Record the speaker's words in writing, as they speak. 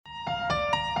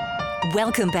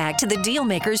Welcome back to the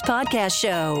Dealmakers Podcast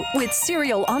Show with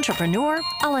serial entrepreneur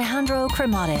Alejandro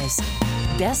Cremades,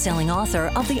 best-selling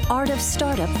author of The Art of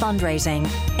Startup Fundraising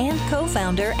and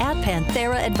co-founder at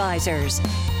Panthera Advisors.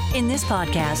 In this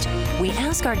podcast, we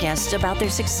ask our guests about their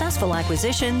successful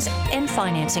acquisitions and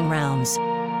financing rounds.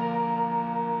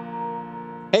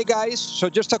 Hey guys, so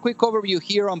just a quick overview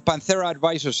here on Panthera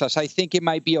Advisors, as I think it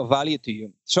might be of value to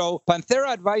you. So Panthera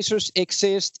Advisors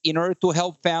exists in order to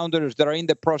help founders that are in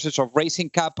the process of raising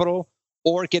capital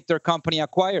or get their company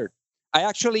acquired. I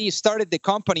actually started the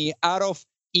company out of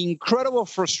incredible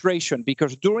frustration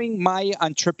because during my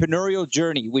entrepreneurial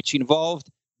journey, which involved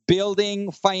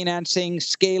building, financing,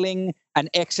 scaling, and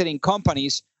exiting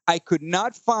companies, I could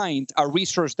not find a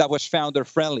resource that was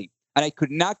founder-friendly. And I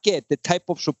could not get the type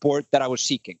of support that I was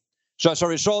seeking. So as a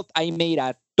result, I made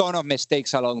a ton of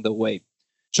mistakes along the way.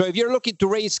 So if you're looking to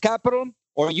raise capital,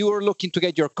 or you are looking to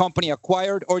get your company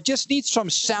acquired, or just need some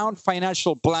sound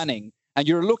financial planning, and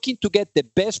you're looking to get the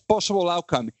best possible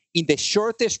outcome in the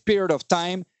shortest period of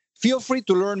time, feel free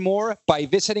to learn more by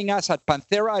visiting us at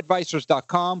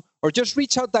pantheraadvisors.com, or just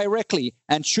reach out directly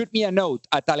and shoot me a note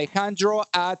at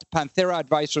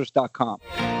alejandro@pantheraadvisors.com.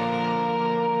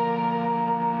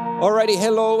 Alrighty,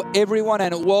 hello everyone,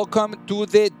 and welcome to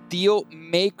the Deal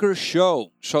Maker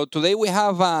Show. So today we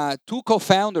have two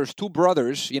co-founders, two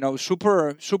brothers.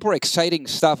 Super exciting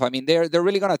stuff. I mean, they're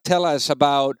really going to tell us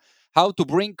about how to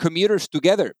bring commuters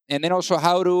together, and then also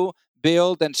how to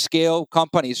build and scale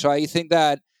companies. So I think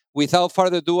that without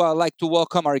further ado, I'd like to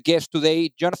welcome our guests today,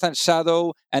 Jonathan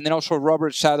Sado, and then also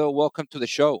Robert Sado. Welcome to the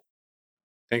show.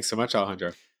 Thanks so much,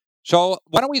 Alejandro. So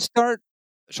why don't we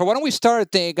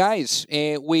start, guys,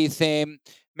 with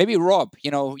maybe Rob.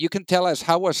 You can tell us,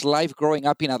 how was life growing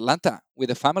up in Atlanta with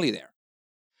the family there?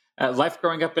 Life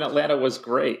growing up in Atlanta was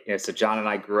great. So John and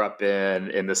I grew up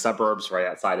in the suburbs right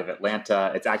outside of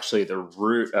Atlanta. It's actually the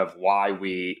root of why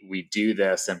we do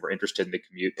this and we're interested in the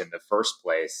commute in the first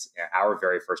place. Our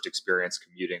very first experience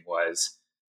commuting was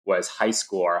high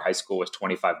school. Our high school was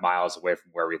 25 miles away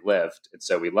from where we lived. And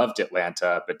so we loved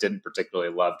Atlanta, but didn't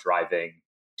particularly love driving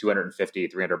 250,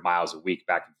 300 miles a week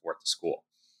back and forth to school.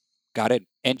 Got it.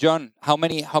 And John, how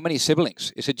many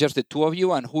siblings? Is it just the two of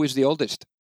you, and who is the oldest?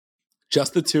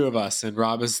 Just the two of us, and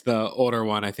Rob is the older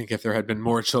one. I think if there had been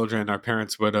more children, our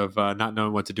parents would have not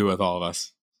known what to do with all of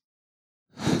us.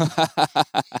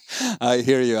 I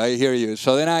hear you.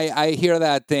 So then I hear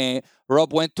that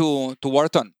Rob went to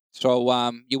Wharton.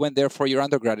 So you went there for your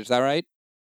undergrad, is that right?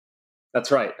 That's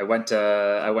right. I went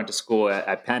to school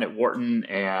at Penn at Wharton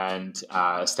and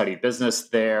studied business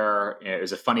there. It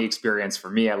was a funny experience for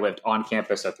me. I lived on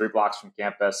campus, so 3 blocks from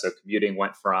campus. So commuting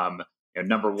went from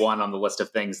number one on the list of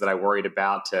things that I worried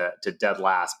about to dead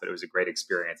last. But it was a great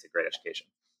experience, a great education.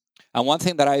 And one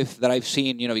thing that I've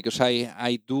seen, because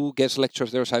I do guest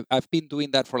lectures there. So I've been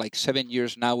doing that for like 7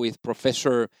 years now with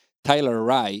Professor Tyler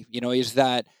Rye. Is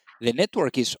that the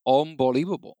network is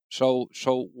unbelievable. So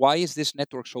why is this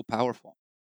network so powerful?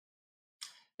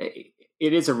 It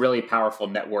is a really powerful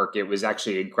network. It was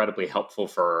actually incredibly helpful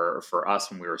for us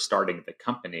when we were starting the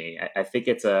company. I think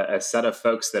it's a set of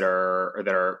folks that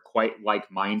are quite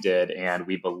like-minded, and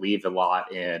we believe a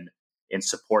lot in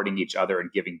supporting each other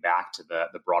and giving back to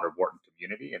the broader Wharton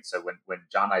community. And so when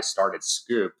John and I started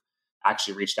Scoop,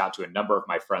 actually reached out to a number of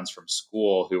my friends from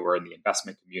school who were in the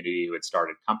investment community, who had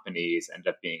started companies, ended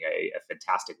up being a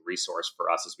fantastic resource for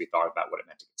us as we thought about what it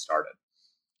meant to get started.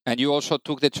 And you also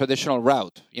took the traditional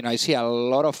route. I see a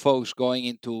lot of folks going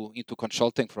into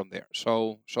consulting from there.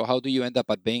 So how do you end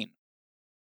up at Bain?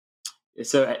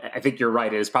 So I think you're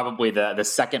right. It is probably the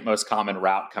second most common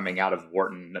route coming out of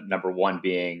Wharton. Number one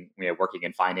being working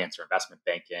in finance or investment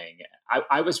banking.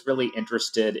 I was really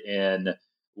interested in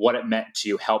what it meant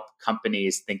to help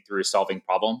companies think through solving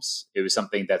problems. It was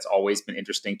something that's always been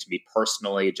interesting to me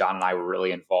personally. John and I were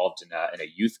really involved in a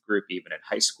youth group, even in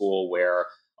high school, where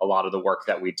a lot of the work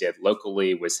that we did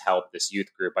locally was help this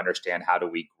youth group understand, how do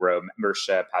we grow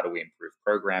membership? How do we improve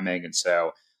programming? And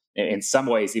so in some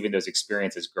ways, even those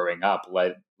experiences growing up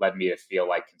led me to feel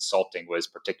like consulting was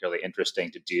particularly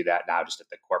interesting to do that now just at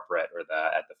the corporate or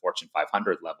at the Fortune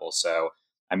 500 level. So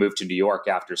I moved to New York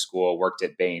after school, worked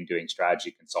at Bain doing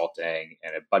strategy consulting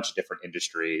in a bunch of different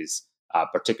industries,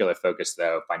 particular focus,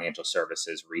 though, financial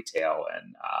services, retail,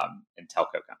 and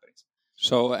telco companies.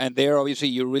 So, and there, obviously,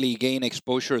 you really gain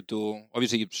exposure to,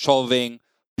 obviously, solving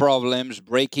problems,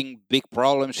 breaking big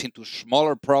problems into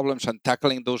smaller problems and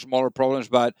tackling those smaller problems.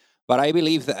 But I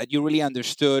believe that you really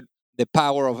understood the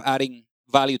power of adding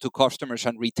value to customers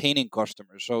and retaining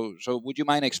customers. So would you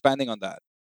mind expanding on that?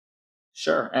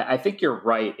 Sure. I think you're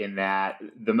right in that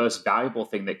the most valuable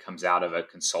thing that comes out of a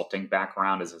consulting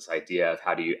background is this idea of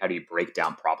how do you break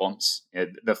down problems.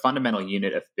 The fundamental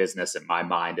unit of business in my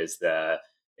mind is the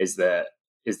is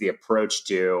the approach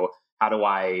to how do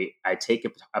I take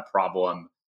a problem,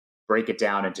 break it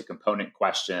down into component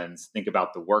questions, think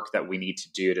about the work that we need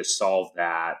to do to solve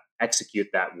that, execute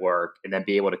that work, and then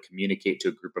be able to communicate to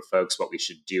a group of folks what we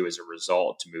should do as a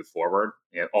result to move forward.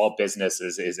 All business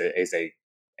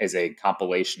is a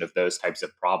compilation of those types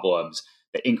of problems.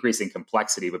 The increase in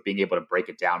complexity, but being able to break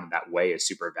it down in that way is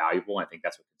super valuable. I think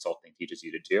that's what consulting teaches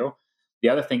you to do. The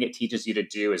other thing it teaches you to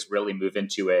do is really move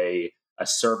into a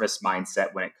service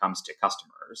mindset when it comes to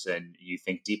customers. And you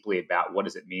think deeply about what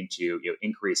does it mean to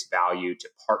increase value, to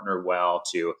partner well,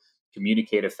 to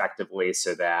communicate effectively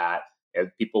so that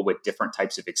people with different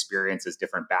types of experiences,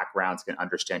 different backgrounds can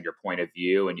understand your point of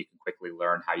view and you can quickly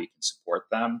learn how you can support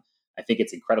them. I think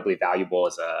it's incredibly valuable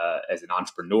as an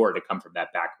entrepreneur to come from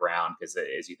that background because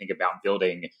as you think about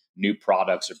building new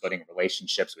products or building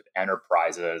relationships with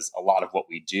enterprises, a lot of what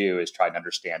we do is try to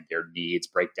understand their needs,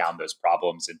 break down those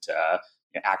problems into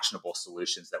actionable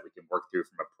solutions that we can work through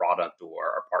from a product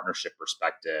or a partnership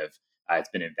perspective. It's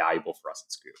been invaluable for us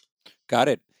at Scoop. Got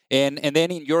it. And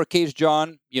then in your case,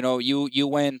 John, you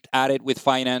went at it with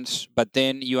finance, but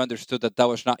then you understood that that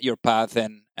was not your path,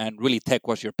 and really tech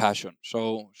was your passion.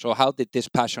 So how did this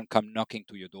passion come knocking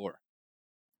to your door?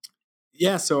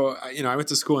 Yeah, so I went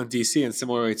to school in DC, and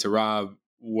similarly to Rob,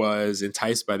 was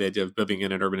enticed by the idea of living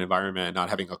in an urban environment, not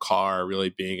having a car, really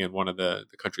being in one of the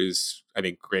country's, I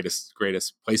think, greatest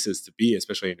places to be,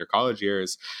 especially in your college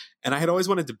years. And I had always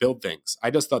wanted to build things. I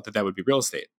just thought that would be real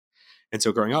estate. And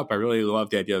so growing up, I really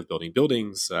loved the idea of building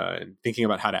buildings and thinking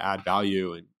about how to add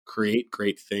value and create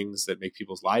great things that make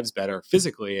people's lives better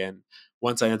physically. And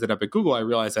once I ended up at Google, I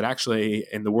realized that actually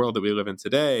in the world that we live in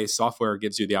today, software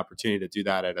gives you the opportunity to do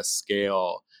that at a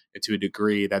scale and to a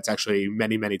degree that's actually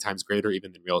many, many times greater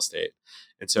even than real estate.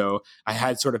 And so I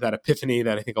had sort of that epiphany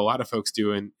that I think a lot of folks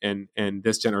do in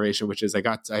this generation, which is I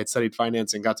had studied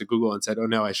finance and got to Google and said, oh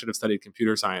no, I should have studied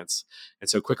computer science. And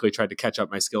so quickly tried to catch up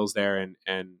my skills there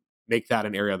and make that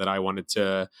an area that I wanted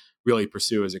to really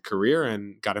pursue as a career,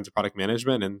 and got into product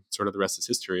management, and sort of the rest is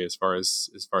history as far as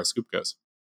Scoop goes.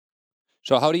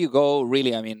 So how do you go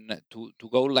really? I mean, to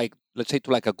go like, let's say,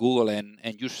 to like a Google, and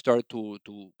you start to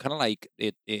kind of like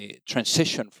it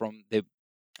transition from the,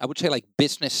 I would say, like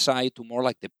business side to more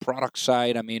like the product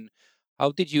side. I mean,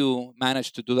 how did you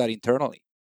manage to do that internally?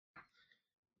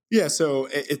 Yeah, so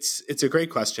it's a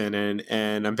great question,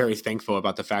 and I'm very thankful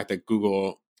about the fact that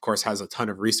Google, of course, has a ton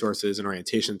of resources and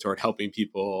orientation toward helping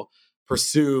people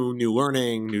pursue new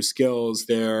learning, new skills.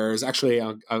 There's actually,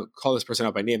 I'll call this person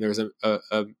out by name. There's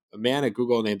a man at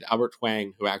Google named Albert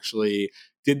Huang who actually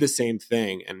did the same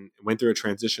thing and went through a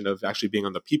transition of actually being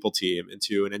on the people team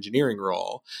into an engineering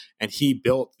role. And he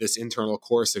built this internal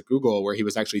course at Google where he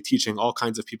was actually teaching all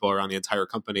kinds of people around the entire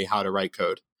company how to write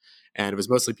code. And it was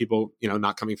mostly people,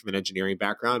 not coming from an engineering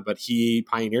background, but he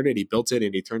pioneered it, he built it,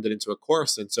 and he turned it into a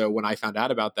course. And so when I found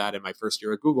out about that in my first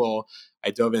year at Google,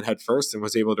 I dove in head first and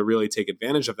was able to really take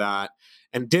advantage of that,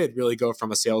 and did really go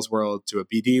from a sales world to a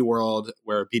BD world,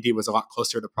 where BD was a lot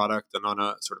closer to product and on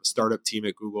a sort of startup team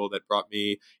at Google that brought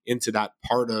me into that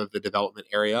part of the development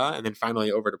area, and then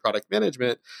finally over to product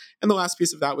management. And the last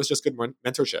piece of that was just good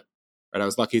mentorship. Right, I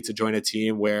was lucky to join a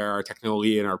team where our technical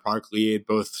lead and our product lead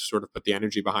both sort of put the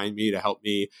energy behind me to help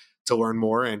me to learn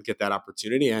more and get that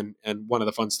opportunity. And one of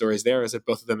the fun stories there is that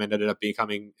both of them ended up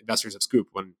becoming investors of Scoop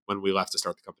when we left to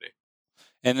start the company.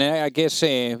 And then I guess,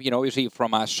 obviously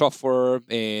from a software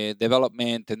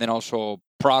development and then also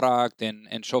product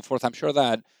and so forth, I'm sure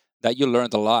that you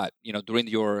learned a lot, during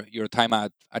your time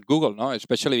at Google, no?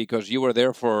 Especially because you were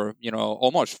there for,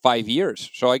 almost 5 years.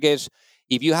 So I guess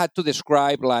if you had to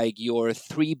describe like your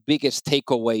 3 biggest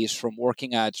takeaways from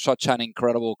working at such an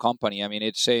incredible company, I mean,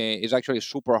 it's actually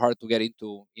super hard to get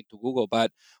into Google,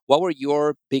 but what were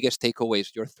your biggest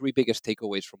takeaways, your 3 biggest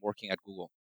takeaways from working at Google?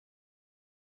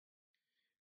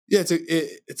 Yeah,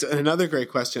 it's another great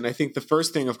question. I think the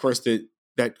first thing, of course,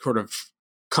 that sort of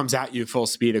comes at you full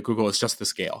speed at Google is just the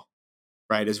scale,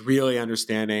 right? Is really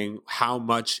understanding how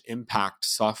much impact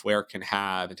software can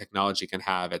have and technology can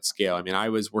have at scale. I mean, I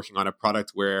was working on a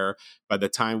product where by the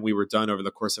time we were done over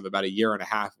the course of about a year and a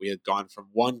half, we had gone from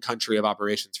 1 country of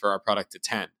operations for our product to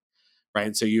 10, right?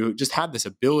 And so you just have this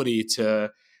ability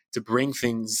to bring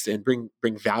things and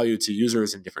bring value to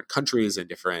users in different countries and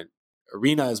different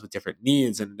arenas with different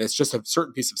needs. And it's just a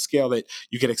certain piece of scale that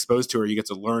you get exposed to or you get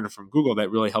to learn from Google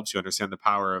that really helps you understand the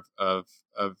power of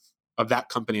of that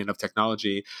company and of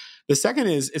technology. The second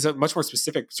is a much more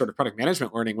specific sort of product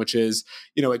management learning, which is,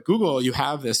 at Google, you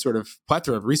have this sort of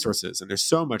plethora of resources and there's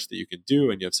so much that you can do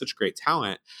and you have such great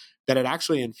talent that it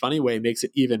actually in a funny way makes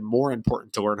it even more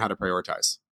important to learn how to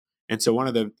prioritize. And so one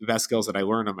of the best skills that I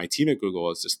learned on my team at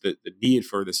Google is just the need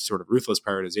for this sort of ruthless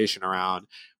prioritization around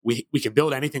we can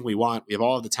build anything we want. We have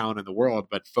all of the talent in the world,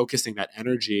 but focusing that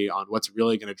energy on what's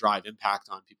really going to drive impact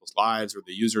on people's lives or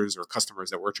the users or customers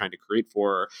that we're trying to create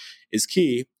for is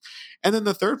key. And then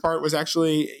the third part was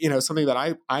actually, something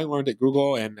that I learned at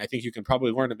Google, and I think you can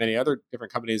probably learn at many other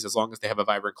different companies as long as they have a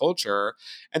vibrant culture.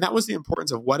 And that was the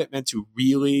importance of what it meant to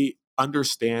really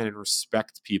understand and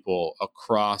respect people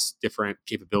across different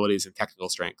capabilities and technical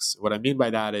strengths. What I mean by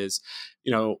that is,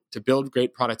 to build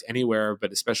great product anywhere,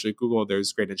 but especially at Google,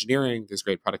 there's great engineering, there's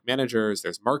great product managers,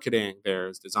 there's marketing,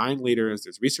 there's design leaders,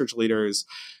 there's research leaders.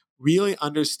 Really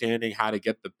understanding how to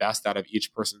get the best out of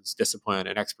each person's discipline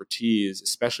and expertise,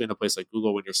 especially in a place like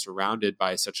Google when you're surrounded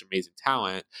by such amazing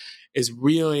talent, is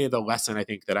really the lesson I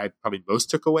think that I probably most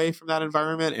took away from that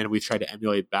environment. And we've tried to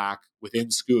emulate back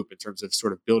within Scoop in terms of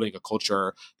sort of building a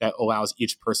culture that allows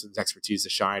each person's expertise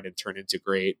to shine and turn into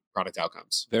great product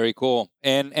outcomes. Very cool.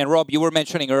 And Rob, you were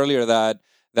mentioning earlier that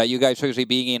you guys, obviously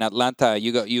being in Atlanta,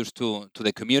 you got used to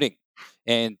the commuting.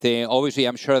 And obviously,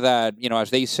 I'm sure that, as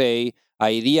they say,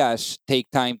 ideas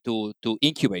take time to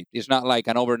incubate. It's not like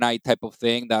an overnight type of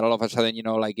thing that all of a sudden,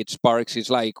 like it sparks. It's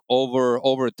like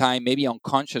over time, maybe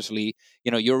unconsciously,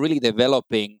 you're really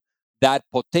developing that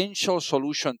potential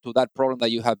solution to that problem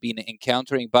that you have been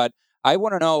encountering. But I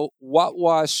want to know, what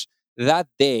was that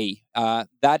day,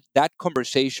 that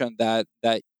conversation that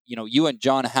you and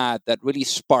John had that really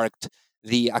sparked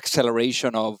the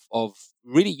acceleration of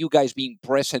really you guys being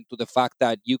present to the fact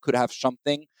that you could have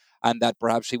something and that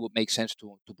perhaps it would make sense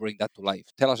to bring that to life.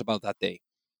 Tell us about that day.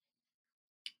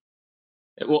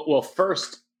 Well,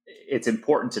 first, it's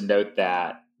important to note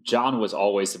that John was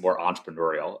always the more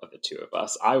entrepreneurial of the two of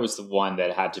us. I was the one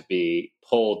that had to be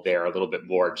pulled there a little bit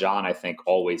more. John, I think,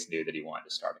 always knew that he wanted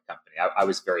to start a company. I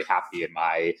was very happy in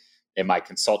my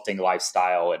consulting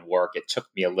lifestyle and work. It took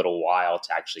me a little while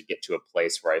to actually get to a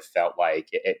place where I felt like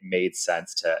it made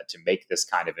sense to make this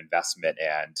kind of investment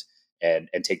and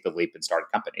take the leap and start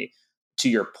a company. To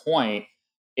your point,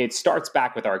 it starts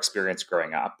back with our experience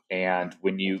growing up. And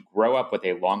when you grow up with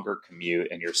a longer commute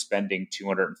and you're spending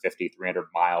 250, 300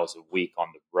 miles a week on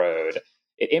the road,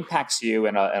 it impacts you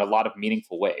in a lot of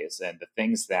meaningful ways. And the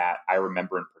things that I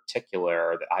remember in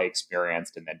particular that I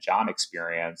experienced and then John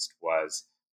experienced was,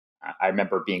 I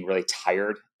remember being really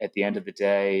tired at the end of the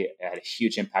day. It had a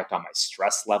huge impact on my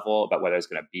stress level about whether I was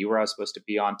going to be where I was supposed to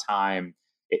be on time.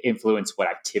 It influenced what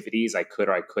activities I could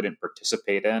or I couldn't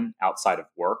participate in outside of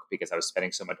work because I was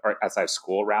spending so much, or outside of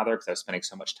school rather, because I was spending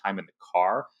so much time in the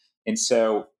car. And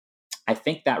so I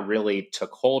think that really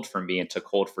took hold for me and took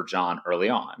hold for John early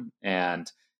on. And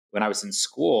when I was in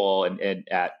school and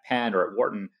at Penn or at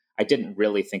Wharton, I didn't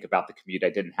really think about the commute. I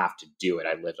didn't have to do it.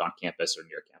 I lived on campus or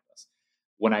near campus.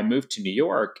 When I moved to New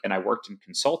York and I worked in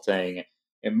consulting,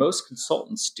 and most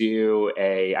consultants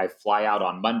I fly out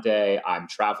on Monday, I'm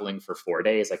traveling for 4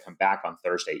 days, I come back on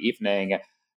Thursday evening.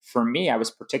 For me, I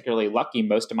was particularly lucky.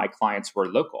 Most of my clients were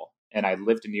local and I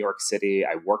lived in New York City.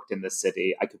 I worked in the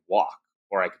city. I could walk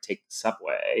or I could take the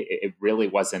subway. It really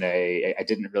wasn't I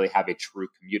didn't really have a true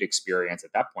commute experience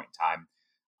at that point in time.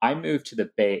 I moved to the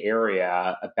Bay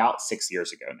Area about 6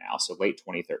 years ago now, so late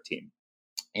 2013.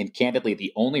 And candidly,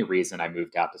 the only reason I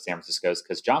moved out to San Francisco is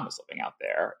because John was living out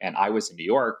there and I was in New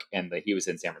York and he was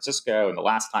in San Francisco. And the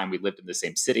last time we lived in the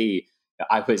same city,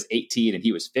 I was 18 and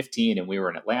he was 15 and we were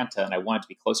in Atlanta and I wanted to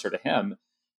be closer to him.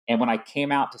 And when I came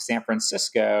out to San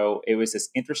Francisco, it was this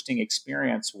interesting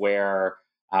experience where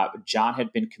John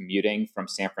had been commuting from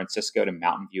San Francisco to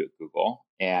Mountain View at Google.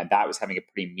 And that was having a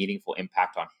pretty meaningful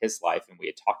impact on his life. And we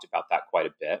had talked about that quite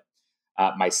a bit.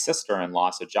 My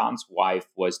sister-in-law, so John's wife,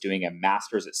 was doing a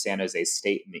master's at San Jose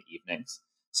State in the evenings.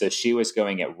 So she was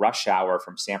going at rush hour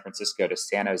from San Francisco to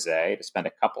San Jose to spend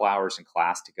a couple hours in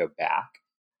class to go back.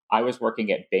 I was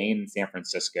working at Bain in San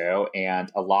Francisco,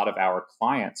 and a lot of our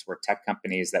clients were tech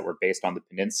companies that were based on the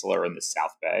peninsula or in the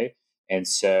South Bay. And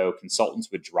so consultants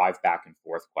would drive back and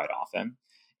forth quite often.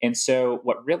 And so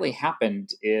what really happened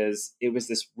is it was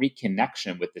this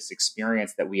reconnection with this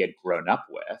experience that we had grown up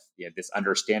with, this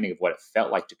understanding of what it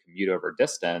felt like to commute over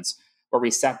distance, where we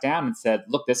sat down and said,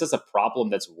 look, this is a problem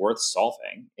that's worth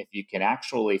solving. If you can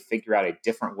actually figure out a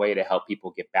different way to help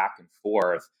people get back and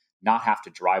forth, not have to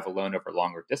drive alone over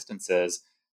longer distances,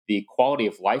 the quality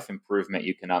of life improvement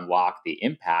you can unlock, the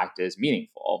impact is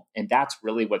meaningful. And that's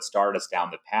really what started us down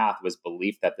the path, was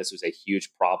belief that this was a huge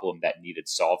problem that needed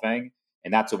solving.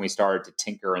 And that's when we started to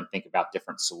tinker and think about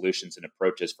different solutions and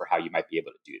approaches for how you might be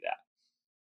able to do that.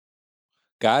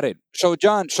 Got it. So,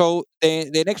 John, so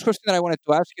the next question that I wanted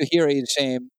to ask you here is,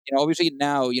 obviously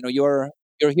now, you're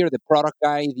here, the product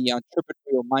guy, the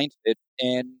entrepreneurial mindset,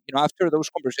 and after those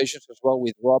conversations as well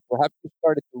with Rob, perhaps you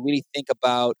started to really think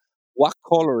about what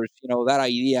colors, that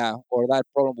idea or that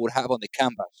problem would have on the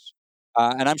canvas.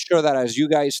 And I'm sure that as you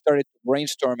guys started to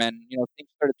brainstorm and things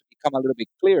started to become a little bit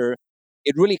clearer,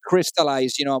 it really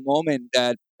crystallized, a moment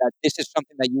that this is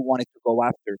something that you wanted to go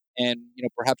after, and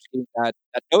perhaps getting that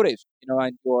notice,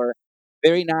 and your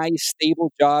very nice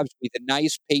stable jobs with the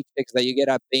nice paychecks that you get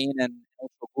at Bain and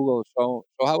also Google. So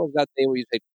how was that day where you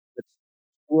said,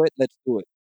 let's do it?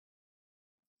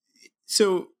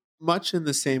 So much in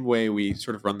the same way we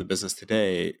sort of run the business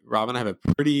today, Rob and I have a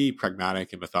pretty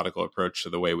pragmatic and methodical approach to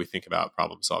the way we think about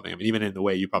problem solving. I mean, even in the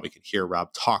way you probably can hear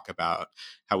Rob talk about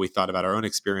how we thought about our own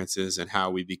experiences and how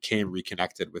we became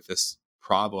reconnected with this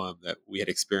problem that we had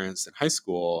experienced in high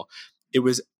school.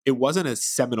 It wasn't a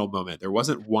seminal moment. There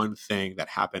wasn't one thing that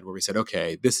happened where we said,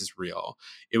 okay, this is real.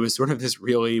 It was sort of this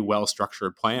really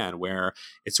well-structured plan where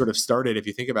it sort of started, if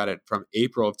you think about it, from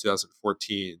April of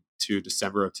 2014 to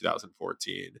December of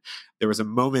 2014. There was a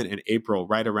moment in April,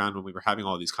 right around when we were having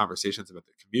all these conversations about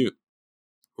the commute,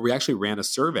 where we actually ran a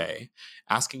survey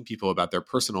asking people about their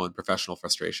personal and professional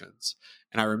frustrations.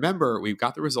 And I remember we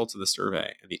got the results of the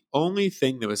survey, and the only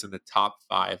thing that was in the top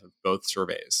 5 of both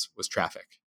surveys was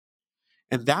traffic.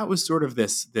 And that was sort of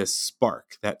this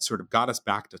spark that sort of got us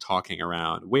back to talking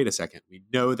around, wait a second, we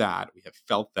know that, we have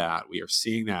felt that, we are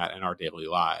seeing that in our daily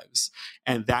lives.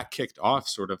 And that kicked off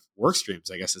sort of work streams,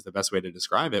 I guess is the best way to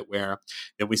describe it, where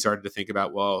then we started to think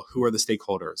about, well, who are the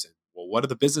stakeholders? And well, what do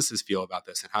the businesses feel about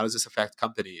this? And how does this affect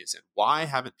companies? And why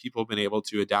haven't people been able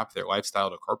to adapt their lifestyle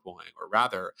to carpooling? Or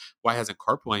rather, why hasn't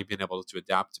carpooling been able to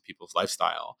adapt to people's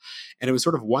lifestyle? And it was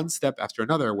sort of one step after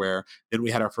another where then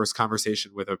we had our first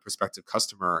conversation with a prospective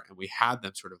customer, and we had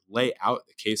them sort of lay out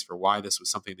the case for why this was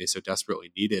something they so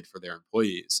desperately needed for their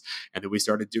employees. And then we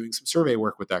started doing some survey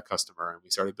work with that customer, and we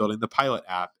started building the pilot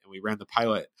app, and we ran the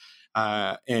pilot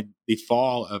in the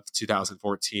fall of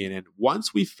 2014. And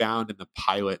once we found in the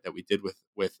pilot that we did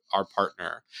with our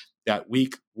partner that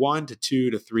week 1 to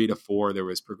 2 to 3 to 4, there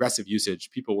was progressive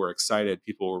usage. People were excited.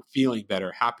 People were feeling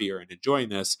better, happier, and enjoying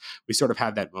this. We sort of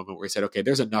had that moment where we said, okay,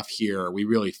 there's enough here. We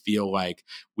really feel like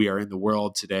we are in the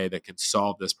world today that can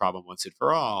solve this problem once and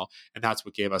for all. And that's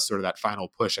what gave us sort of that final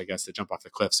push, I guess, to jump off the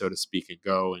cliff, so to speak, and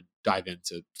go and dive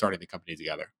into starting the company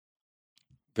together.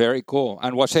 Very cool.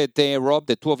 And was it, Rob,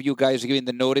 the two of you guys giving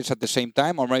the notice at the same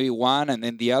time, or maybe one and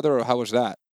then the other, or how was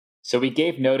that? So we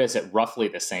gave notice at roughly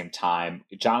the same time.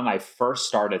 John and I first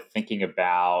started thinking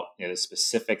about the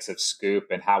specifics of Scoop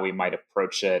and how we might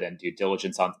approach it and due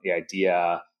diligence on the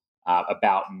idea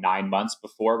about 9 months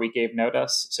before we gave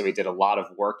notice. So we did a lot of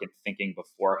work and thinking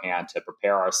beforehand to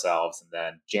prepare ourselves. And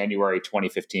then January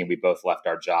 2015, we both left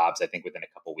our jobs, I think within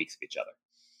a couple of weeks of each other.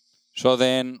 So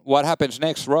then what happens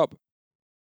next, Rob?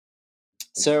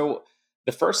 So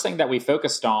the first thing that we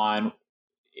focused on,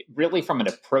 really from an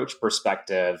approach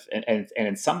perspective, and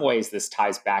in some ways this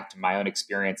ties back to my own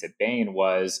experience at Bain,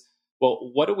 was,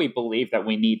 well, what do we believe that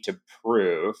we need to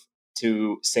prove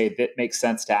to say that makes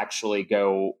sense to actually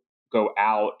go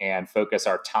out and focus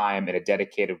our time in a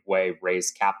dedicated way,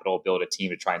 raise capital, build a team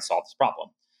to try and solve this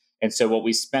problem. And so what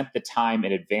we spent the time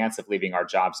in advance of leaving our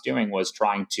jobs doing was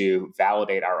trying to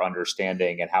validate our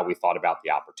understanding and how we thought about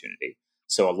the opportunity.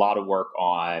 So a lot of work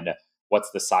on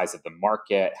what's the size of the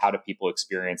market? How do people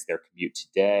experience their commute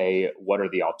today? What are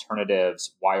the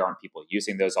alternatives? Why aren't people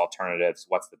using those alternatives?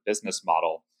 What's the business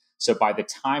model? So by the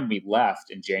time we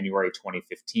left in January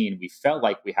 2015, we felt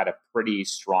like we had a pretty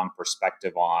strong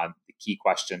perspective on the key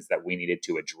questions that we needed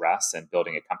to address in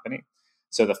building a company.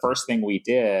 So the first thing we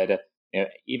did,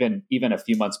 even a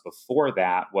few months before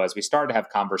that, was we started to have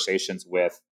conversations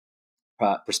with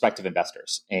prospective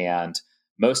investors. And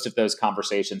most of those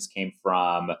conversations came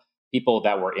from people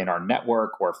that were in our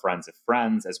network or friends of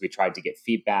friends as we tried to get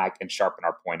feedback and sharpen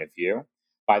our point of view.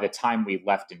 By the time we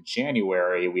left in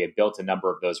January, we had built a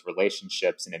number of those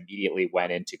relationships and immediately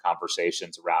went into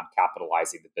conversations around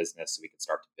capitalizing the business so we could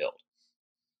start to build.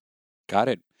 Got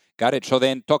it. So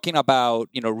then talking about,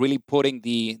 really putting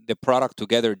the product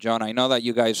together, John, I know that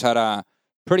you guys had a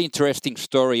pretty interesting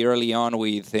story early on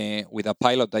with a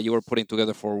pilot that you were putting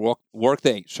together for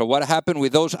Workday. So what happened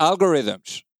with those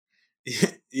algorithms?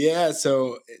 Yeah,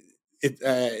 so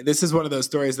this is one of those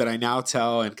stories that I now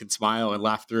tell and can smile and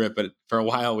laugh through it. But for a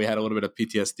while, we had a little bit of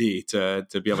PTSD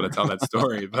to be able to tell that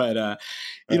story. But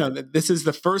this is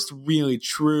the first really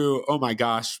true, oh my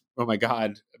gosh, oh my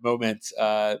God moment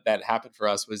that happened for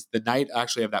us was the night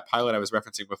actually of that pilot I was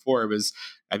referencing before.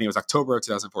 I think it was October of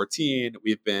 2014.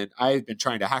 I've been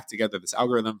trying to hack together this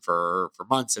algorithm for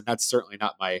months, and that's certainly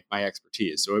not my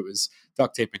expertise. So it was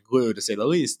duct tape and glue, to say the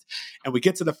least. And we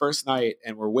get to the first night,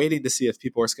 and we're waiting to see if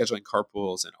people are scheduling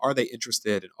carpools and are they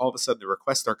interested. And all of a sudden, the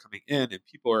requests are coming in, and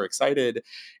people are excited.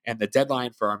 And the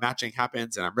deadline for our matching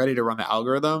happens, and I'm ready to run the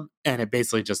algorithm, and it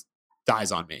basically just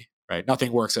dies on me. Right?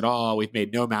 Nothing works at all. We've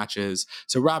made no matches.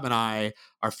 So Rob and I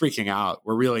are freaking out.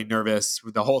 We're really nervous.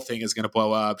 The whole thing is going to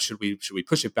blow up. Should we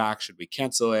push it back? Should we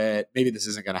cancel it? Maybe this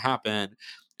isn't going to happen.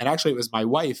 And actually, it was my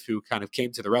wife who kind of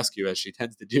came to the rescue, as she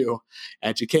tends to do.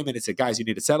 And she came in and said, guys, you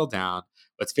need to settle down.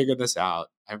 Let's figure this out.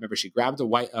 I remember she grabbed a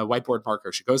whiteboard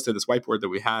marker. She goes to this whiteboard that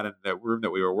we had in the room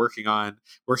that we were working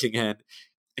in.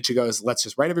 And she goes, let's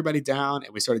just write everybody down.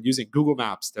 And we started using Google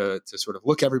Maps to sort of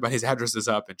look everybody's addresses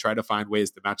up and try to find ways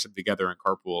to match them together in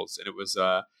carpools. And it was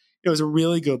a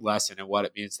really good lesson in what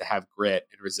it means to have grit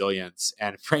and resilience.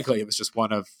 And frankly, it was just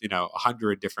one of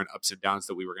 100 different ups and downs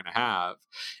that we were going to have.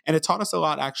 And it taught us a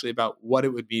lot actually about what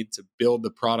it would mean to build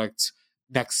the product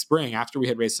next spring after we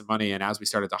had raised some money and as we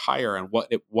started to hire, and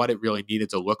what it really needed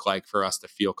to look like for us to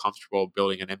feel comfortable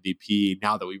building an MVP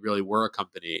now that we really were a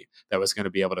company that was going to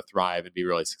be able to thrive and be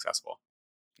really successful.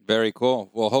 Very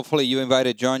cool. Well, hopefully you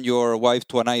invited John, your wife,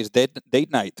 to a nice date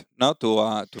night, no?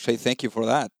 To say thank you for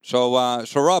that. So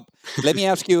Rob, let me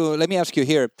ask you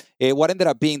here, what ended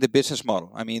up being the business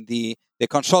model? I mean, the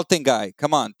consulting guy.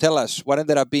 Come on, tell us what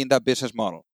ended up being that business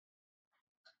model.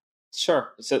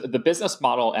 Sure. So the business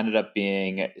model ended up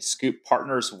being Scoop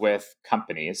partners with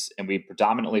companies, and we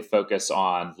predominantly focus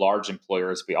on large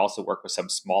employers. We also work with some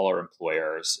smaller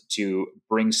employers to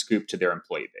bring Scoop to their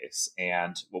employee base.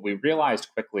 And what we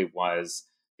realized quickly was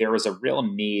there was a real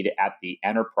need at the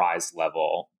enterprise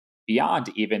level beyond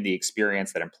even the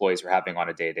experience that employees were having on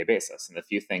a day-to-day basis. And the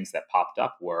few things that popped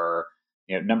up were,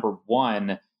 number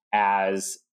one,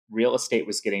 as real estate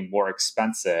was getting more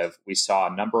expensive, we saw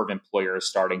a number of employers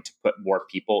starting to put more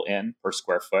people in per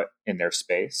square foot in their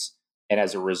space. And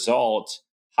as a result,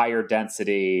 higher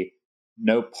density,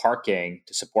 no parking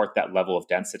to support that level of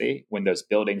density when those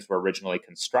buildings were originally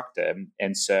constructed.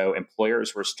 And so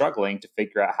employers were struggling to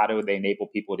figure out how do they enable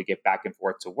people to get back and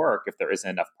forth to work if there isn't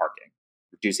enough parking.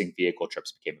 Reducing vehicle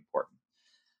trips became important.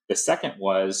 The second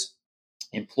was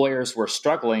employers were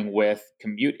struggling with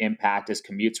commute impact as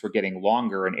commutes were getting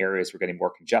longer and areas were getting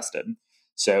more congested.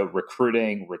 So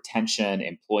recruiting, retention,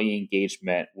 employee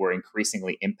engagement were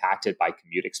increasingly impacted by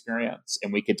commute experience,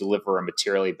 and we could deliver a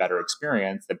materially better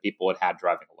experience than people had had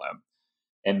driving alone.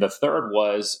 And the third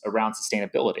was around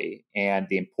sustainability and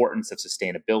the importance of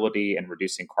sustainability and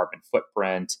reducing carbon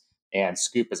footprint. And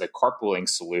Scoop as a carpooling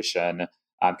solution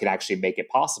can actually make it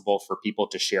possible for people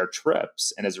to share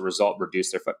trips and as a result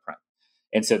reduce their footprint.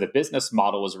 And so the business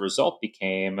model as a result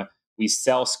became we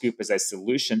sell Scoop as a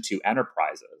solution to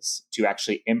enterprises to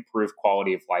actually improve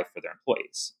quality of life for their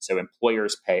employees. So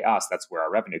employers pay us, that's where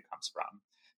our revenue comes from.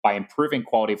 By improving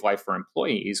quality of life for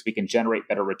employees, we can generate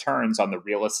better returns on the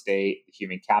real estate, the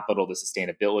human capital, the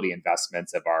sustainability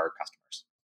investments of our customers.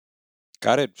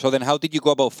 Got it. So then how did you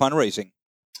go about fundraising?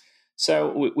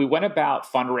 So we went about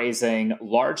fundraising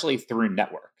largely through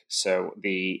network. So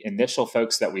the initial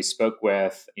folks that we spoke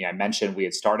with, I mentioned we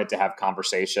had started to have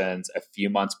conversations a few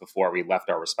months before we left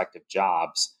our respective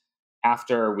jobs.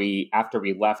 After we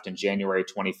left in January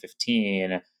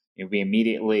 2015, we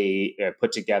immediately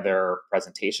put together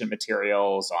presentation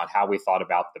materials on how we thought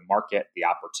about the market, the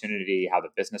opportunity, how the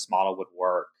business model would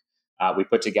work. We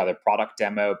put together product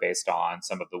demo based on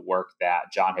some of the work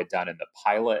that John had done in the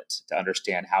pilot to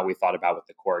understand how we thought about what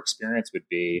the core experience would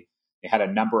be. We had a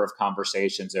number of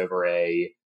conversations over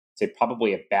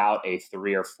probably about a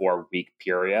 3 or 4 week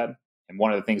period. And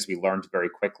one of the things we learned very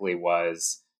quickly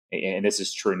was, and this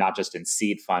is true not just in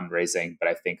seed fundraising, but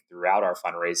I think throughout our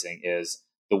fundraising, is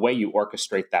the way you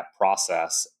orchestrate that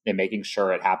process and making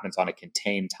sure it happens on a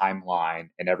contained timeline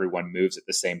and everyone moves at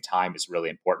the same time is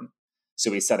really important. So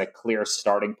we set a clear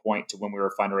starting point to when we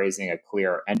were fundraising, a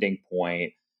clear ending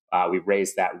point. We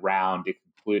raised that round. It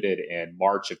concluded in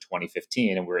March of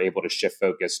 2015, and we were able to shift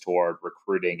focus toward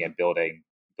recruiting and building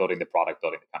the product,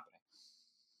 building the company.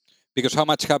 Because how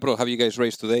much capital have you guys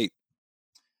raised to date?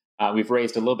 We've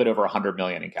raised a little bit over $100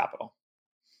 million in capital.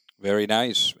 Very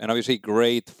nice. And obviously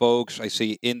great folks. I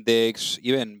see Index,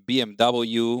 even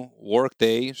BMW,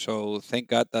 Workday. So thank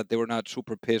God that they were not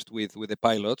super pissed with the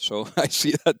pilot. So I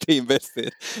see that they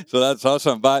invested. So that's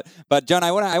awesome. But John,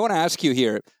 I wanna ask you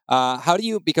here. How do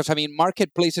you, because I mean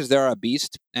marketplaces, they're a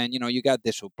beast, and you got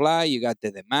the supply, you got the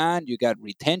demand, you got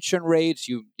retention rates,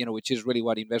 which is really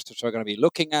what investors are gonna be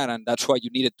looking at, and that's why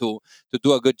you needed to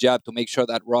do a good job to make sure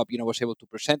that Rob, was able to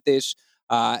present this.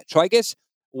 So I guess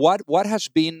what has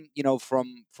been,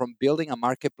 from building a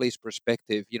marketplace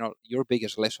perspective, your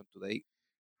biggest lesson today?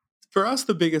 For us,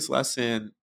 the biggest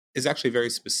lesson is actually very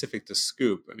specific to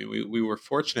Scoop. I mean, we were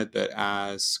fortunate that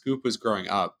as Scoop was growing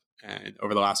up, and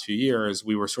over the last few years,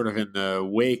 we were sort of in the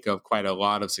wake of quite a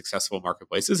lot of successful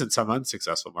marketplaces and some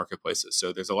unsuccessful marketplaces.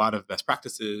 So there's a lot of best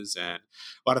practices and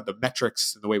a lot of the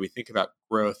metrics and the way we think about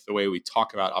growth, the way we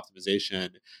talk about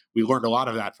optimization. We learned a lot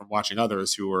of that from watching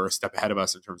others who were a step ahead of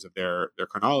us in terms of their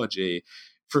chronology.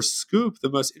 For Scoop, the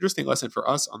most interesting lesson for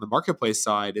us on the marketplace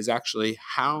side is actually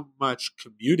how much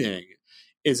commuting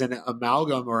is an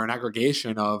amalgam or an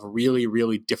aggregation of really,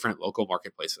 really different local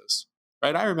marketplaces.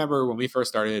 Right. I remember when we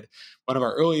first started, one of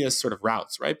our earliest sort of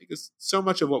routes, right? Because so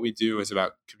much of what we do is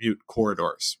about commute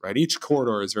corridors, right? Each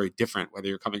corridor is very different, whether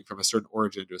you're coming from a certain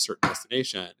origin to a certain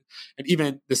destination. And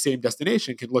even the same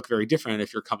destination can look very different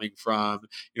if you're coming from,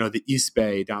 the East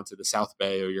Bay down to the South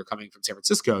Bay, or you're coming from San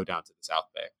Francisco down to the South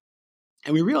Bay.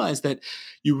 And we realized that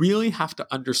you really have to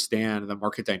understand the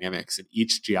market dynamics in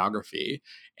each geography.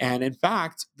 And in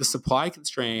fact, the supply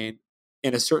constraint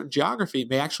in a certain geography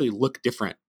may actually look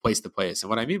different place to place. And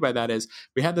what I mean by that is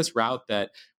we had this route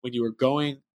that when you were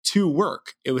going to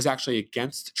work, it was actually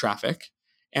against traffic,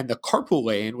 and the carpool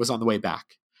lane was on the way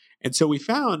back. And so we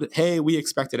found, hey, we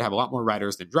expected to have a lot more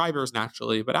riders than drivers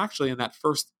naturally, but actually in that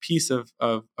first piece of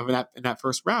that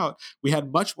first route, we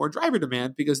had much more driver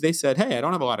demand because they said, hey, I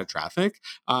don't have a lot of traffic.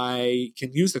 I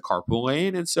can use the carpool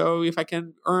lane. And so if I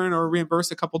can earn or reimburse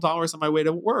a couple dollars on my way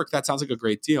to work, that sounds like a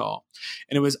great deal.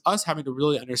 And it was us having to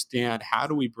really understand, how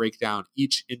do we break down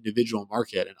each individual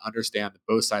market and understand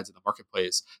both sides of the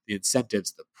marketplace, the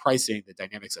incentives, the pricing, the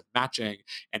dynamics of matching,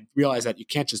 and realize that you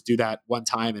can't just do that one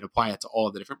time and apply it to all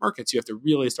of the different markets. You have to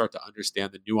really start to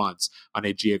understand the nuance on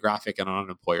a geographic and on an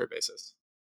employer basis.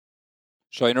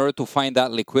 So in order to find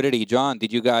that liquidity, John,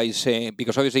 did you guys say,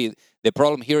 because obviously the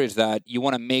problem here is that you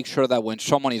want to make sure that when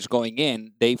someone is going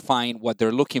in, they find what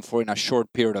they're looking for in a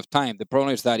short period of time. The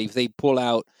problem is that if they pull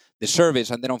out the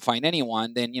service and they don't find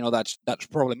anyone, then that's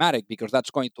problematic, because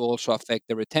that's going to also affect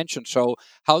the retention. So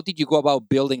how did you go about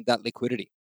building that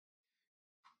liquidity?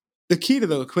 The key to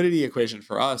the liquidity equation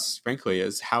for us, frankly,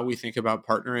 is how we think about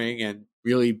partnering and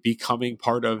really becoming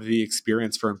part of the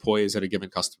experience for employees at a given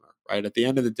customer, right? At the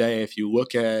end of the day, if you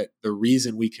look at the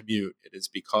reason we commute, it is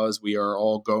because we are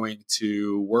all going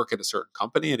to work at a certain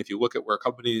company. And if you look at where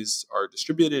companies are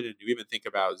distributed, and you even think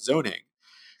about zoning,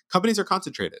 companies are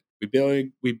concentrated.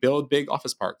 We build big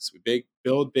office parks. We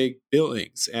build big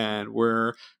buildings, and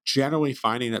we're generally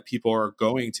finding that people are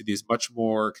going to these much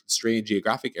more constrained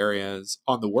geographic areas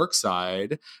on the work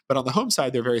side, but on the home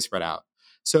side, they're very spread out.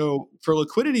 So for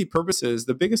liquidity purposes,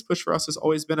 the biggest push for us has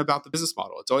always been about the business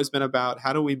model. It's always been about,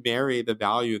 how do we marry the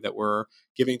value that we're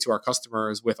giving to our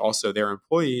customers with also their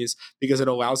employees, because it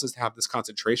allows us to have this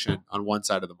concentration on one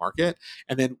side of the market.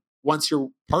 And then once you're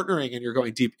partnering and you're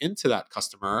going deep into that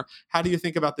customer, how do you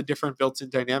think about the different built-in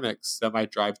dynamics that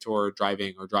might drive toward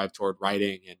driving or drive toward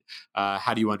riding? And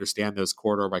how do you understand those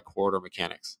corridor by corridor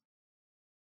mechanics?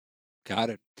 Got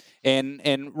it.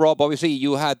 And Rob, obviously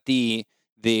you had the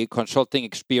consulting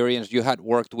experience. You had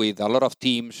worked with a lot of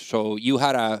teams, so you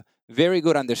had a very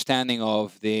good understanding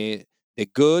of the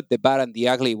good, the bad, and the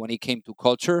ugly when it came to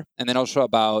culture, and then also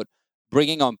about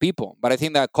bringing on people. But I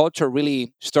think that culture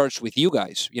really starts with you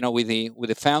guys, with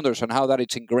the founders, and how that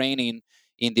it's ingrained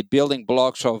in the building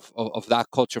blocks of that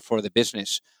culture for the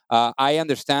business. I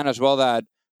understand as well that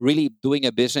really doing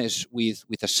a business with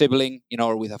a sibling,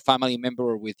 or with a family member,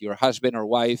 or with your husband or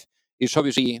wife, is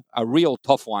obviously a real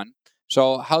tough one.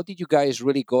 So how did you guys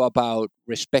really go about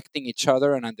respecting each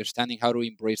other and understanding how to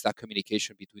embrace that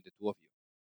communication between the two of you?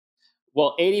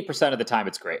 Well, 80% of the time,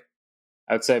 it's great.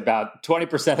 I would say about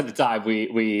 20% of the time,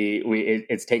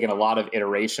 it's taken a lot of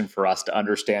iteration for us to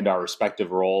understand our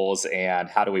respective roles and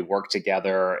how do we work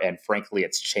together. And frankly,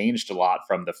 it's changed a lot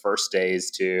from the first days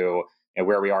to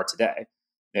where we are today.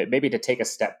 Maybe to take a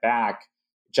step back,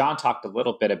 John talked a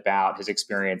little bit about his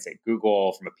experience at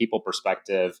Google from a people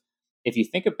perspective. If you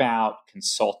think about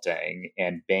consulting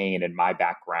and Bain and my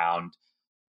background,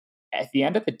 at the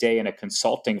end of the day, in a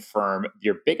consulting firm,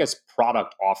 your biggest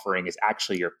product offering is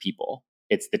actually your people.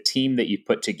 It's the team that you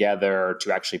put together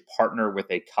to actually partner with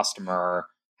a customer,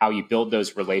 how you build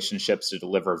those relationships to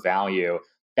deliver value,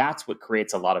 that's what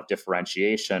creates a lot of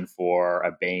differentiation for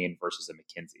a Bain versus a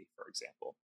McKinsey, for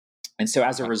example. And so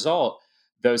as a result,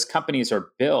 those companies are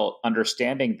built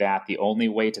understanding that the only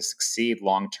way to succeed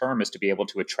long term is to be able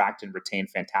to attract and retain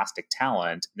fantastic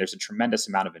talent. There's a tremendous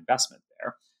amount of investment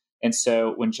there. And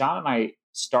so when John and I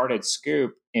started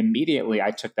Scoop, immediately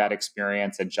I took that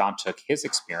experience and John took his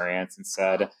experience and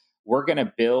said, we're going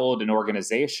to build an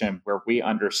organization where we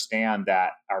understand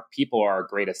that our people are our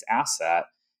greatest asset.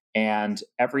 And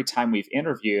every time we've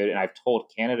interviewed, and I've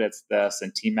told candidates this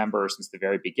and team members since the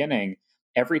very beginning,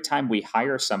 every time we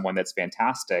hire someone that's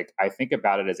fantastic, I think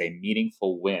about it as a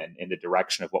meaningful win in the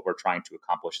direction of what we're trying to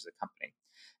accomplish as a company.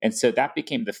 And so that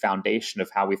became the foundation of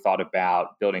how we thought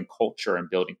about building culture and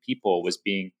building people, was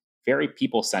being very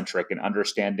people-centric and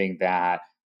understanding that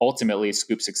ultimately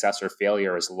Scoop's success or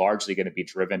failure is largely going to be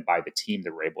driven by the team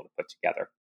that we're able to put together.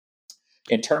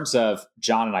 In terms of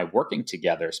John and I working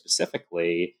together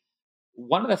specifically,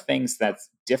 one of the things that's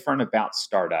different about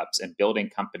startups and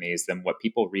building companies than what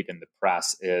people read in the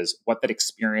press is what that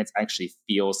experience actually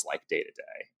feels like day to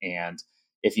day. And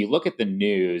if you look at the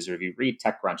news, or if you read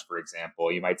TechCrunch, for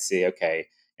example, you might see, okay,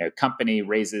 company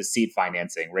raises seed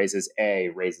financing, raises A,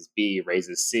 raises B,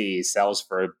 raises C, sells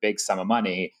for a big sum of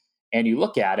money. And you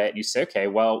look at it and you say, okay,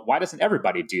 well, why doesn't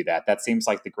everybody do that? That seems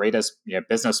like the greatest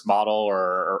business model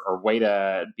or way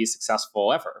to be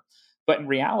successful ever. But in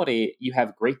reality, you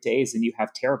have great days and you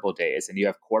have terrible days, and you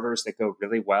have quarters that go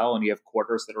really well and you have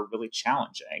quarters that are really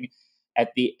challenging.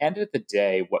 At the end of the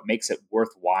day, what makes it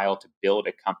worthwhile to build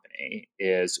a company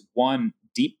is, one,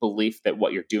 deep belief that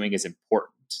what you're doing is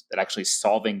important, that actually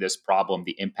solving this problem,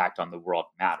 the impact on the world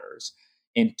matters.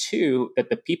 And two, that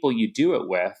the people you do it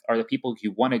with are the people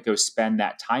you want to go spend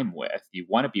that time with. You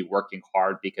want to be working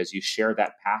hard because you share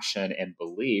that passion and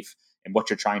belief in what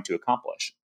you're trying to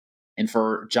accomplish. And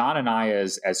for John and I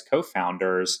as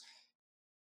co-founders,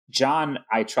 John,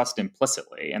 I trust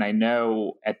implicitly. And I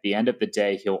know at the end of the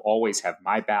day, he'll always have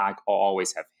my back. I'll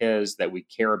always have his, that we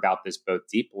care about this both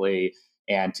deeply.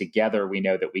 And together we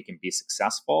know that we can be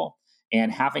successful.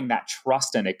 And having that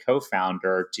trust in a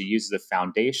co-founder to use the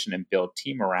foundation and build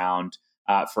team around,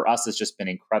 for us has just been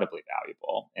incredibly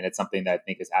valuable. And it's something that I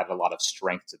think has added a lot of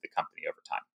strength to the company over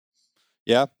time.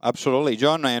 Yeah, absolutely.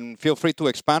 John, and feel free to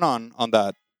expand on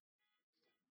that.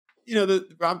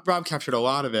 Rob captured a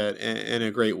lot of it in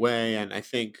a great way. And I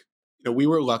think, we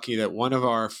were lucky that one of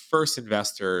our first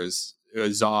investors,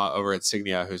 Zaw over at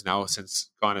Signia, who's now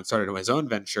since gone and started his own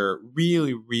venture,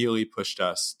 really, really pushed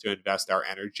us to invest our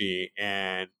energy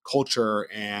and culture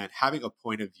and having a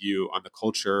point of view on the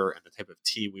culture and the type of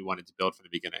team we wanted to build from the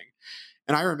beginning.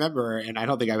 And I remember, and I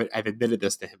don't think I've admitted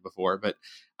this to him before, but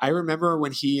I remember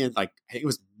when he, I think it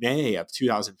was May of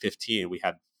 2015, we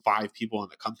had 5 people in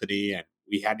the company and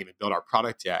we hadn't even built our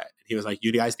product yet. And he was like,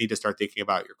 you guys need to start thinking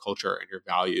about your culture and your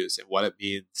values and what it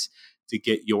means to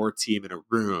get your team in a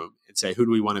room and say, who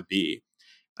do we want to be?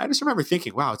 I just remember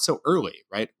thinking, wow, it's so early,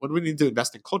 right? What do we need to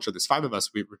invest in culture? There's 5 of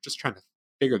us. We were just trying to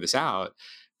figure this out,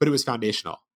 but it was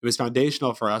foundational. It was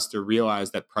foundational for us to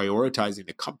realize that prioritizing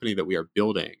the company that we are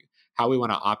building, how we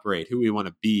want to operate, who we want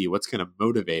to be, what's going to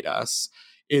motivate us,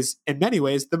 is in many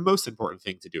ways the most important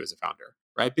thing to do as a founder,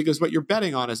 right? Because what you're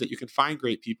betting on is that you can find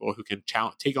great people who can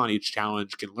take on each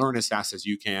challenge, can learn as fast as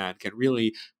you can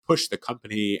really push the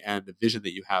company and the vision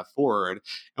that you have forward.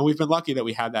 And we've been lucky that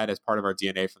we had that as part of our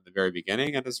DNA from the very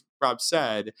beginning. And as Rob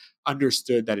said,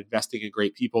 understood that investing in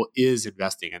great people is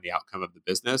investing in the outcome of the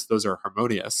business. Those are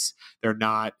harmonious. It's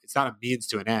not a means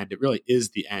to an end. It really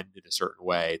is the end in a certain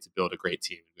way to build a great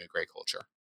team and a great culture.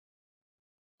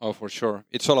 Oh, for sure.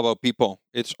 It's all about people.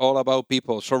 It's all about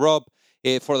people. So, Rob,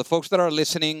 for the folks that are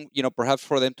listening, perhaps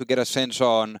for them to get a sense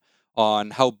on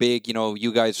how big,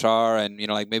 you guys are, and,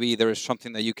 maybe there is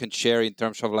something that you can share in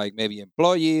terms of maybe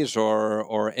employees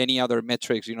or any other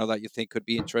metrics, that you think could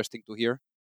be interesting to hear.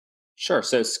 Sure.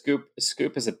 So Scoop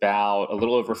is about a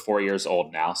little over 4 years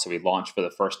old now. So we launched for the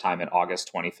first time in August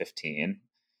 2015.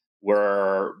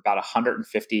 We're about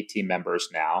 150 team members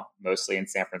now, mostly in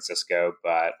San Francisco,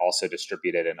 but also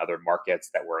distributed in other markets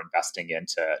that we're investing in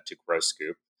to grow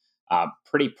Scoop.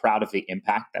 Pretty proud of the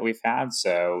impact that we've had.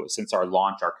 So since our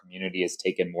launch, our community has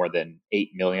taken more than 8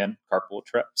 million carpool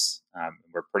trips.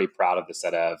 We're pretty proud of the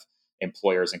set of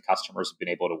employers and customers we've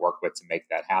been able to work with to make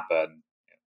that happen.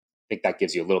 I think that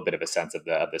gives you a little bit of a sense of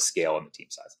the scale and the team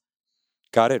size.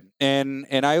 Got it.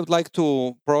 And I would like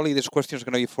to, probably this question is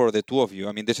going to be for the two of you.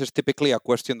 I mean, this is typically a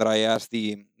question that I ask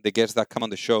the guests that come on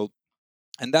the show.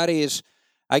 And that is,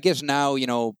 I guess now,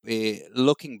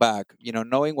 looking back,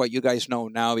 knowing what you guys know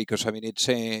now, because I mean,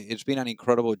 it's been an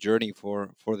incredible journey for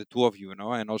the two of you,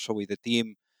 and also with the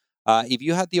team If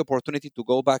you had the opportunity to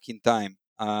go back in time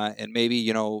and maybe,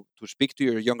 to speak to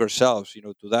your younger selves,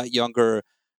 to that younger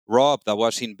Rob that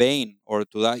was in Bain, or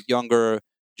to that younger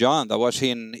John that was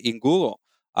in Google,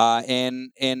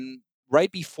 and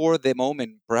right before the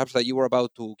moment, perhaps that you were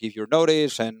about to give your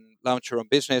notice and launch your own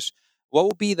business, what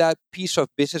would be that piece of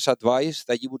business advice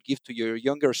that you would give to your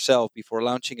younger self before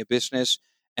launching a business,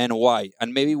 and why?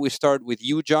 And maybe we start with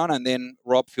you, John, and then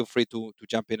Rob, feel free to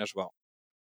jump in as well.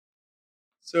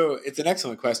 So it's an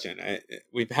excellent question.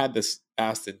 We've had this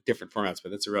asked in different formats,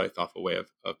 but that's a really thoughtful way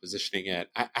of positioning it.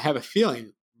 I have a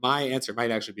feeling my answer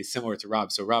might actually be similar to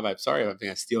Rob. So Rob, I'm sorry if I'm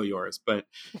going to steal yours, but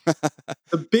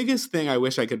the biggest thing I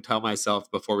wish I could tell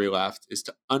myself before we left is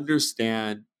to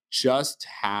understand just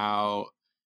how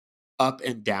up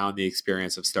and down the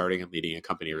experience of starting and leading a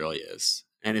company really is.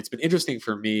 And it's been interesting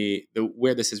for me,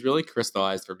 where this has really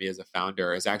crystallized for me as a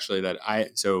founder is actually that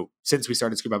so since we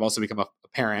started Scoop, I've also become a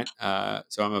parent.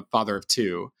 So I'm a father of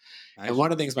two. Nice. And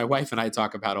one of the things my wife and I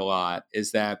talk about a lot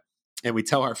is that, and we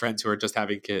tell our friends who are just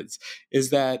having kids,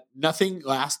 is that nothing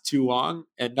lasts too long,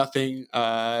 and nothing,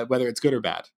 whether it's good or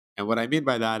bad. And what I mean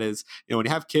by that is, when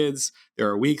you have kids, there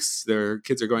are weeks, their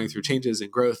kids are going through changes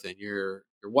and growth, and you're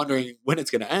wondering when it's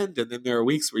going to end. And then there are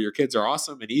weeks where your kids are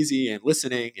awesome and easy and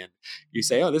listening, and you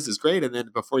say, oh, this is great. And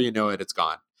then before you know it, it's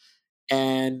gone.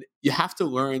 And you have to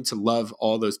learn to love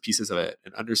all those pieces of it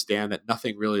and understand that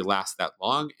nothing really lasts that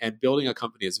long. And building a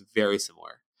company is very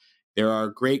similar. There are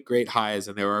great, great highs,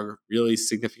 and there are really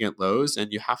significant lows.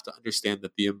 And you have to understand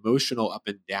that the emotional up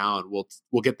and down will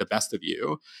get the best of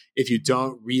you if you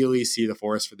don't really see the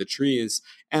forest for the trees.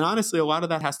 And honestly, a lot of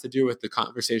that has to do with the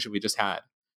conversation we just had,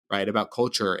 right, about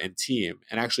culture and team,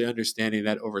 and actually understanding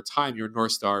that over time, your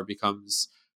North Star becomes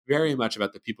very much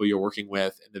about the people you're working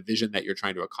with and the vision that you're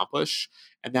trying to accomplish.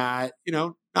 And that,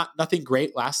 nothing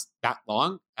great lasts that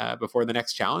long before the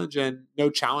next challenge, and no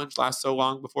challenge lasts so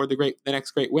long before the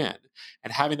next great win.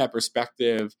 And having that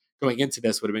perspective going into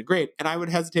this would have been great. And I would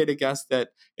hesitate to guess that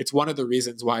it's one of the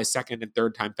reasons why second and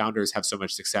third time founders have so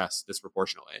much success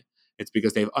disproportionately. It's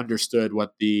because they've understood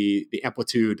what the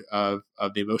amplitude of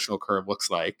the emotional curve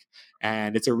looks like.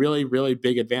 And it's a really, really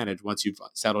big advantage once you've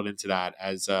settled into that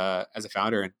as a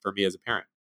founder, and for me as a parent.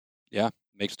 Yeah,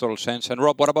 makes total sense. And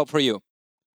Rob, what about for you?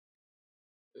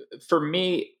 For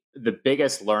me, the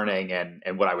biggest learning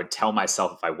and what I would tell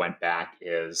myself if I went back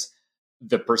is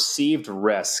the perceived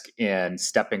risk in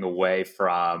stepping away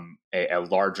from a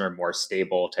larger, more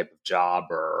stable type of job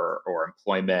or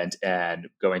employment and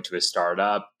going to a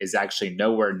startup is actually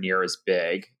nowhere near as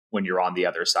big when you're on the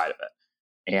other side of it.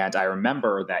 And I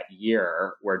remember that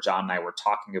year where John and I were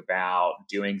talking about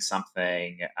doing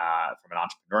something from an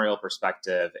entrepreneurial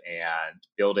perspective and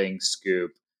building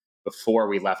Scoop before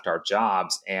we left our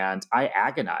jobs. And I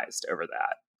agonized over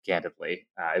that. Candidly,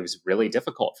 it was really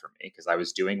difficult for me because I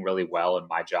was doing really well in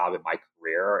my job, in my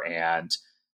career. And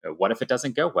what if it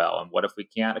doesn't go well? And what if we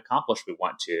can't accomplish what we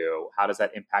want to? How does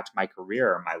that impact my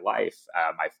career, my life,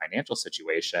 my financial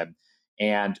situation?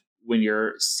 And when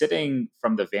you're sitting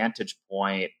from the vantage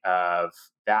point of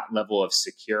that level of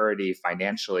security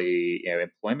financially,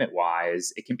 employment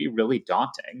wise, it can be really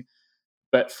daunting.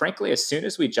 But frankly, as soon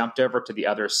as we jumped over to the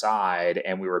other side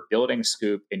and we were building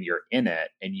Scoop and you're in it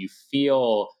and you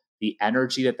feel the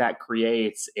energy that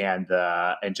creates and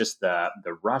just the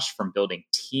rush from building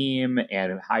team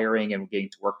and hiring and getting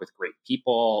to work with great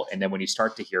people. And then when you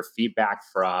start to hear feedback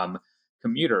from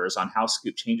commuters on how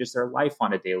Scoop changes their life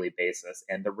on a daily basis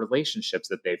and the relationships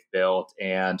that they've built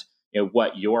and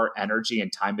what your energy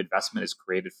and time investment has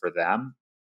created for them,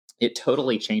 it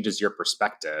totally changes your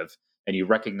perspective. And you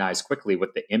recognize quickly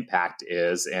what the impact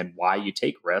is and why you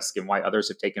take risk and why others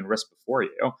have taken risk before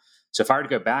you. So if I were to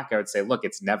go back, I would say, look,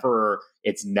 it's never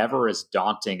as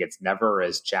daunting. It's never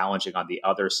as challenging on the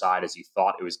other side as you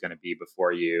thought it was going to be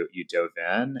before you dove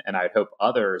in. And I'd hope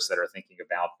others that are thinking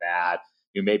about that,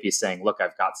 you may be saying, look,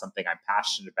 I've got something I'm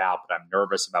passionate about, but I'm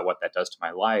nervous about what that does to my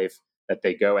life, that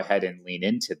they go ahead and lean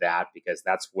into that, because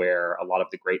that's where a lot of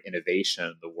the great innovation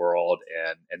in the world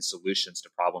and solutions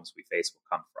to problems we face will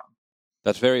come from.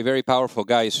 That's very, very powerful,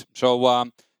 guys. So, Rob,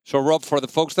 for the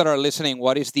folks that are listening,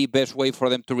 what is the best way for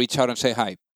them to reach out and say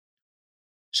hi?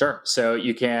 Sure. So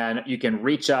you can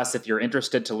reach us if you're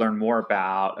interested to learn more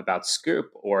about Scoop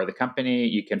or the company.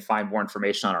 You can find more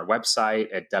information on our website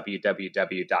at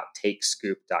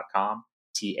www.takescoop.com,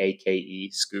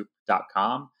 TAKE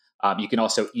scoop.com. You can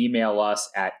also email us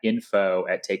at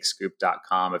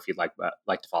info@takescoop.com if you'd like to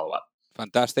follow up.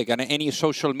 Fantastic. And any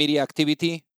social media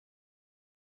activity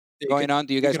going on?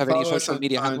 Do you guys have any social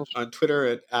media handles? On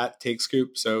Twitter at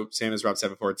TakeScoop. So same as Rob said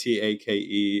before,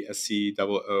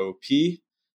 TAKESCOOP.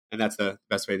 And that's the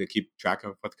best way to keep track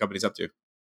of what the company's up to.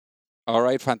 All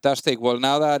right, fantastic. Well,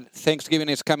 now that Thanksgiving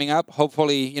is coming up,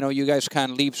 hopefully, you guys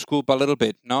can leave Scoop a little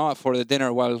bit, for the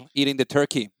dinner while eating the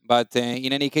turkey. But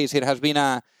in any case, it has been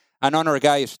an honor,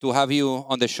 guys, to have you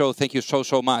on the show. Thank you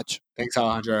so much. Thanks,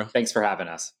 Alejandro. Thanks for having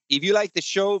us. If you like the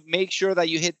show, make sure that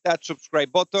you hit that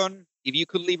subscribe button. If you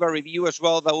could leave a review as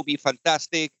well, that would be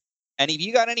fantastic. And if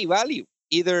you got any value,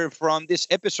 either from this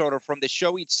episode or from the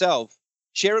show itself,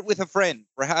 share it with a friend.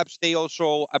 Perhaps they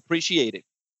also appreciate it.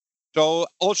 So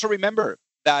also remember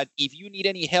that if you need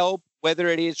any help, whether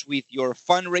it is with your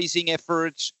fundraising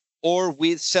efforts or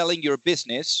with selling your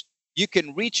business, you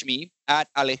can reach me at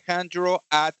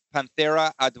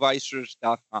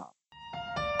alejandro@pantheraadvisors.com.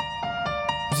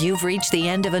 You've reached the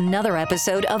end of another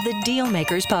episode of the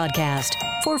Dealmakers Podcast.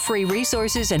 For free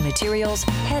resources and materials,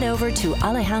 head over to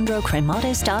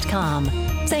alejandrocremades.com.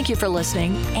 Thank you for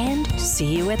listening, and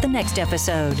see you at the next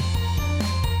episode.